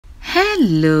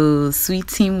Hello sweet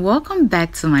team, welcome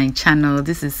back to my channel.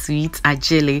 This is Sweet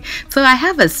Ajele. So I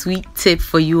have a sweet tip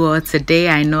for you all today.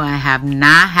 I know I have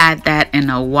not had that in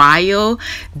a while.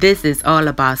 This is all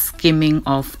about skimming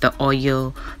off the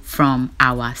oil from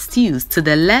our stews. To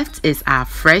the left is our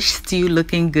fresh stew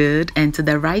looking good, and to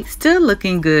the right still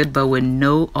looking good but with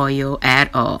no oil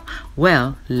at all.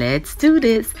 Well, let's do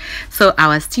this. So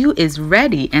our stew is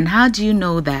ready, and how do you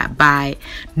know that? By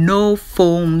no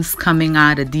foams coming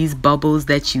out of these bubbles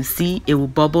that you see. It will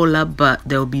bubble up but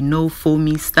there will be no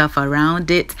foamy stuff around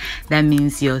it. That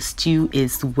means your stew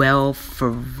is well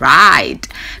fried.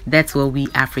 That's what we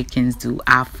Africans do.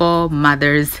 Our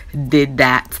foremothers did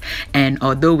that, and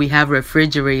although we have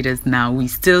refrigerators now, we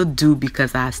still do,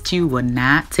 because our stew will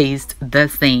not taste the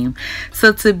same.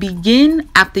 So to begin,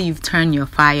 after you've turned your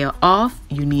fire off,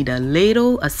 you need a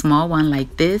ladle, a small one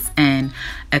like this, and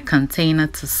a container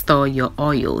to store your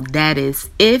oil. That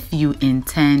is if you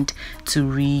intend to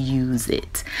reuse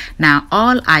it. Now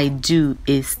all I do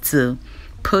is to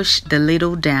push the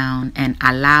ladle down and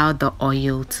allow the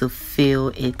oil to fill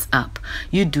it up.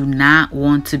 You do not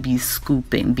want to be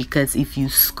scooping, because if you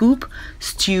scoop,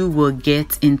 stew will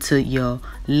get into your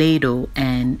ladle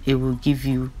and it will give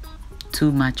you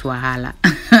too much wahala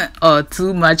or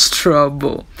too much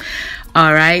trouble.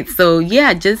 All right, so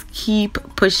yeah, just keep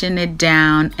pushing it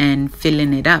down and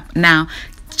filling it up. Now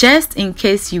just in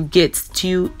case you get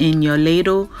stew in your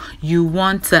ladle, you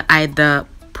want to either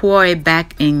pour it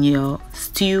back in your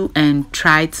stew and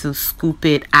try to scoop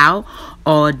it out,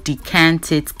 or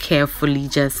decant it carefully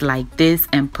just like this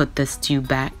and put the stew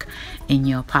back in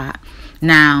your pot.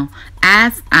 Now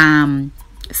as I'm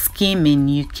skimming,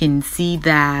 you can see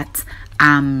that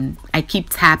I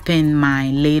keep tapping my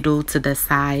ladle to the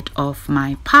side of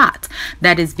my pot.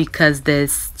 That is because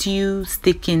there's stew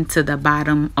sticking to the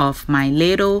bottom of my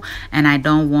ladle, and I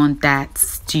don't want that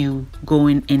stew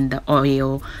going in the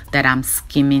oil that I'm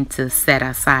skimming to set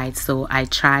aside. So I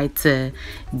try to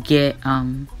get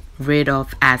rid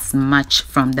of as much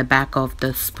from the back of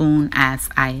the spoon as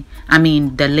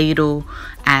the ladle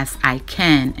as I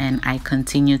can, and I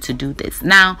continue to do this.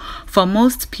 Now for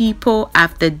most people,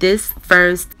 after this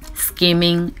first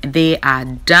skimming, they are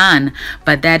done,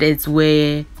 but that is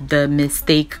where the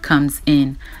mistake comes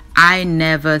in. I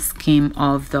never skim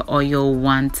off the oil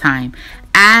one time.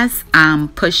 As I'm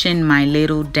pushing my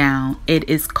ladle down, it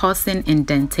is causing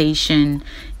indentation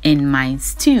in my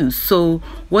stew. So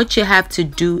what you have to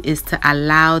do is to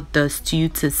allow the stew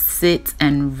to sit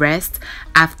and rest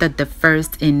after the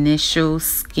first initial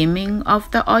skimming of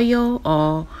the oil,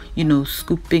 or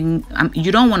scooping.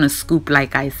 You don't want to scoop,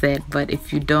 like I said, but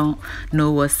if you don't know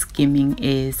what skimming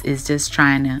is, it's just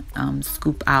trying to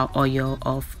scoop out oil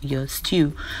of your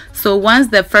stew. So once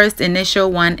the first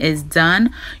initial one is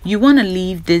done, you want to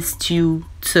leave this stew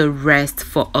to rest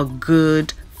for a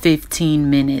good 15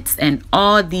 minutes, and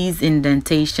all these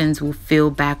indentations will fill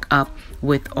back up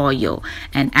with oil,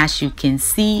 and as you can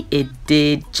see, it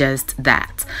did just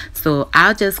that. So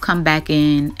I'll just come back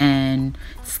in and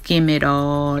skim it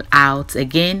all out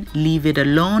again, leave it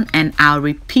alone, and I'll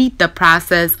repeat the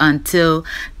process until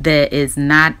there is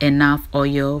not enough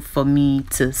oil for me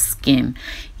to skim.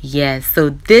 Yes, so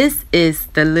this is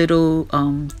the little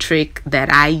trick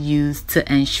that I use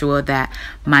to ensure that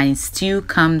my stew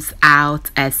comes out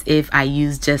as if I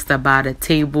use just about a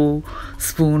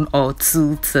tablespoon or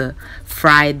two to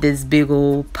fry this big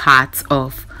old pot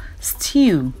of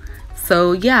stew.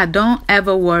 So yeah, don't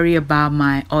ever worry about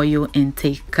my oil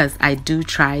intake, because I do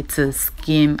try to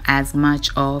skim as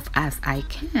much off as I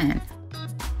can.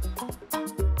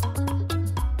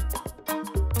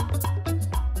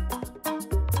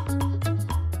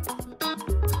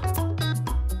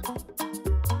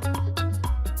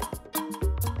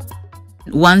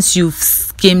 Once you've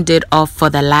skimmed it off for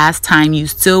the last time, you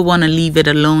still want to leave it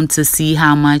alone to see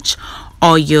how much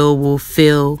oil will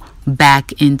fill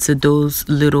back into those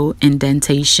little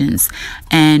indentations.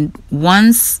 And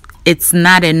once it's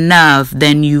not enough,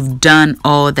 then you've done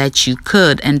all that you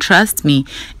could, and trust me,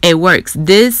 it works.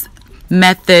 This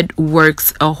method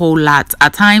works a whole lot.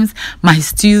 At times my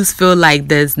stews feel like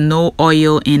there's no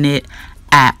oil in it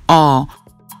at all.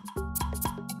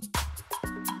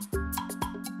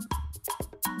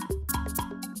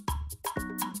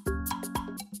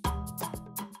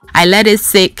 I let it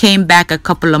sit, came back a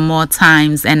couple of more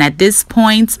times, and at this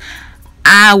point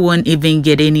I wouldn't even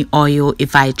get any oil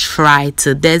if I tried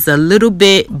to. There's a little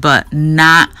bit, but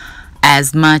not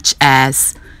as much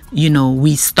as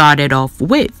we started off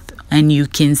with. and you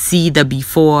can see the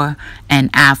before and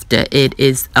after. It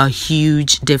is a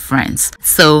huge difference.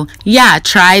 So yeah,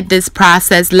 try this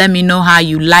process. Let me know how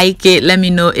you like it. Let me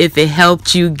know if it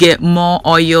helped you get more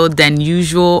oil than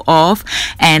usual off.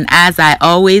 And as I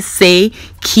always say,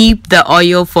 keep the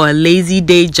oil for a lazy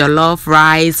day jollof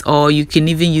rice, or you can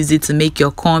even use it to make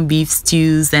your corned beef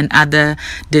stews and other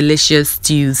delicious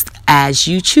stews as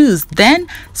you choose. Then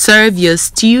serve your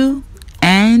stew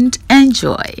and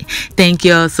enjoy. Thank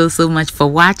you all so much for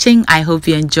watching. I hope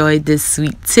you enjoyed this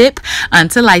sweet tip.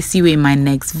 Until I see you in my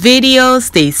next video,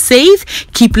 stay safe,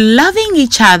 keep loving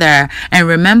each other, and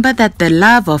remember that the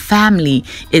love of family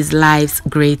is life's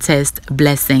greatest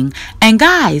blessing. And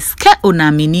guys, ke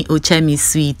unamini ochemi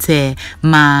sweet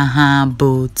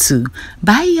mahabotu.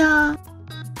 Bye y'all.